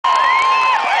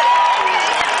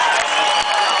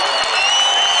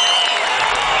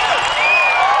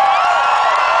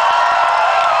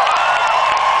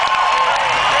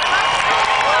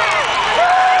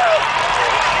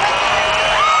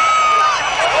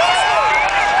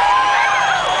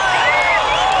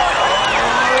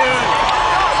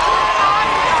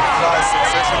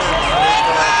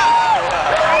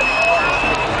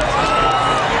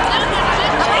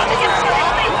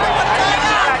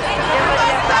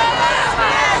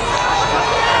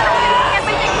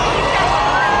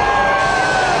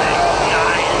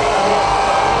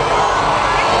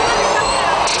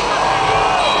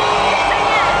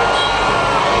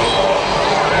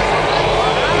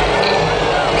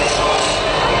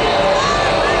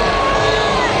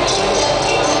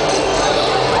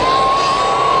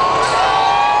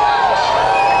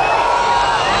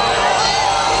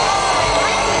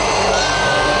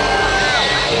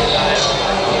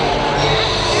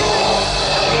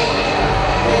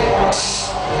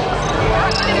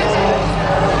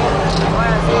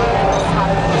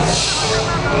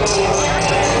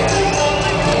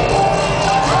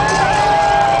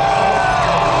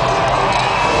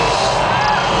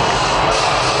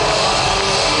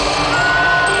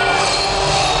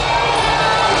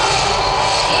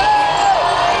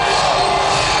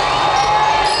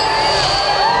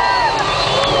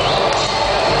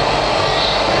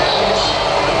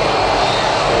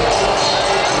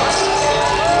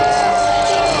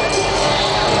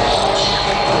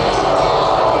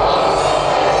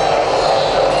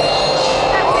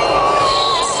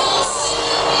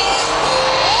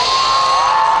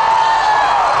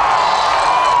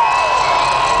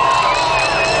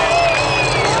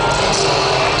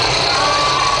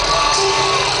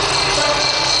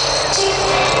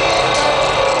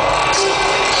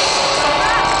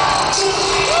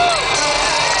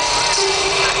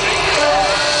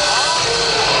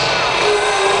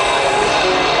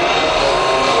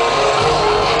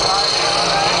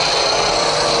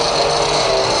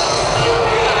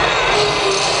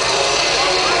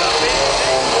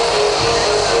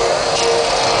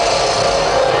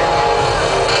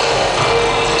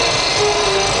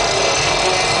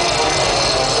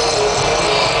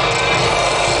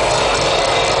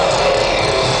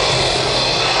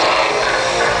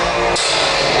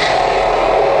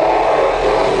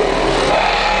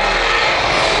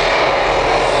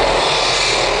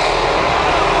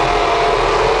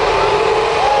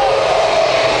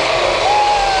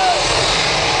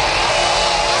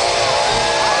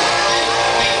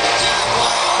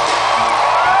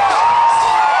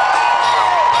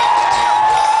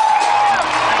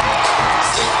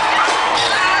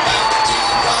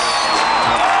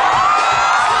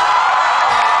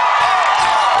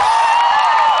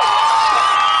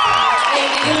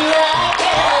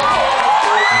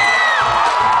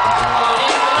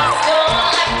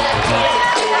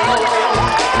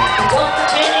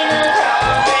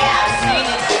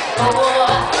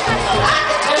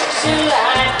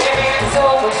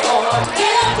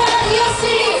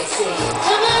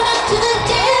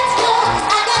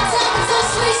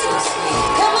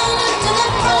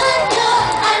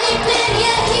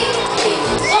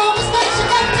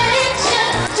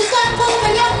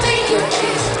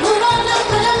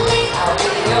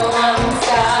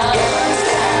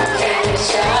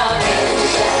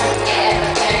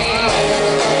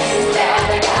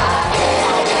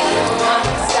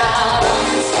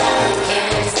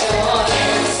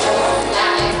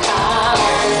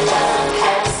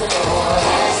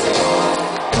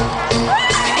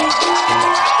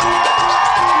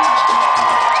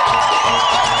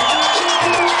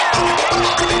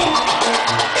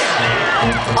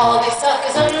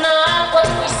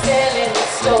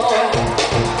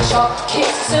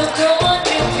So come on,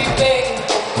 you'll be begging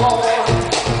for more.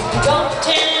 Don't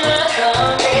tell us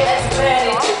hungry, that's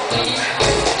plenty to eat.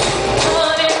 Come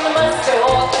on in my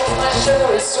store, 'cause my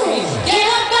sugar is sweet. Get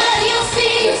up out of your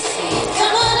seat.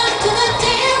 Come on up to the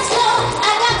dance floor.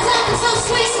 I got something so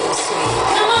sweet.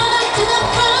 Come on up to the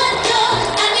front door.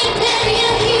 I need plenty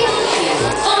of heat.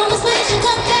 Almost let you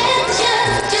come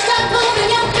dancing. Just start moving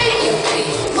your feet.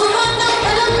 Move on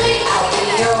over to me. I'll be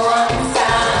your one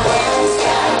stop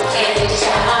candy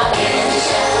shop.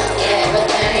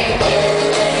 Everything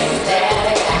that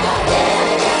I got.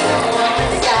 One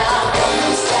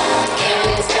stop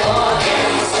candy store.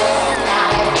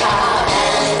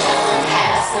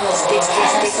 Have some sticks,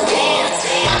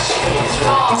 dancing. My sugar is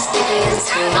raw, my sugar is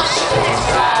dry, my sugar is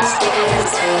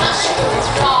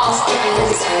raw, my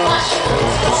sugar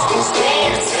is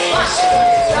dancing. My sugar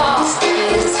is raw, my sugar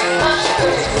is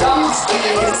raw,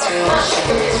 my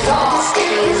sugar is raw,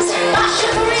 my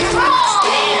sugar is raw,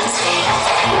 dancing.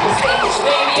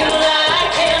 Baby, you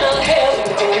like and I'll help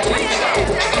you, baby.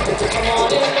 Come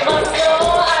on in my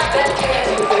door, I got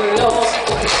candy below.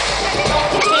 Don't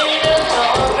pretend you're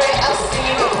hungry, I've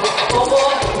seen it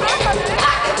before.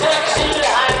 I can touch your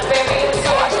life, baby, it's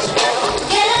so much more.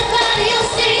 Get up out of your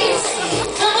seats.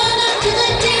 Come on up to the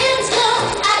dance floor.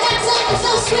 I got something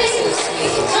so sweet.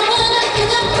 Come on up to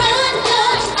the front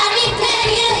door. I need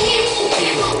plenty of heat.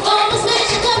 Almost let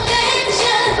you come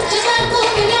dancing. Just like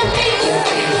moving your feet.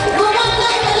 Move on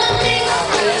over to me. I'll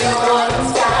be your one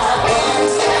stop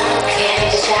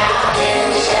candy shop.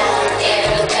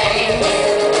 Everything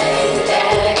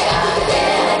that I got.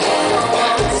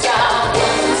 One stop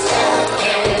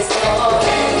candy store.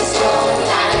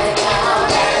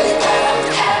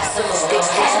 Have some sticks,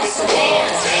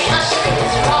 dancing. My sugar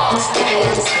is raw, my sugar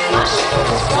is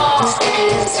raw,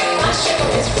 my sugar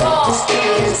is raw,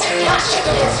 my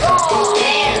sugar is raw,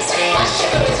 dancing. My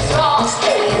sugar is raw, my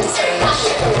sugar is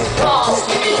raw, my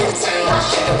sugar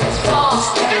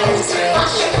is raw, my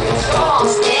sugar is raw,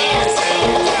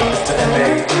 dancing.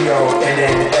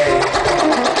 M-A-D-O-N-N-A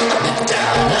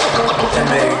Madonna,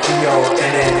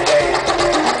 M-A-D-O-N-N-A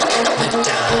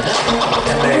Madonna,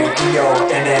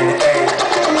 M-A-D-O-N-N-A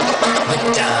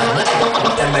Madonna.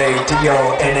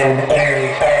 M-A-D-O-N-N-A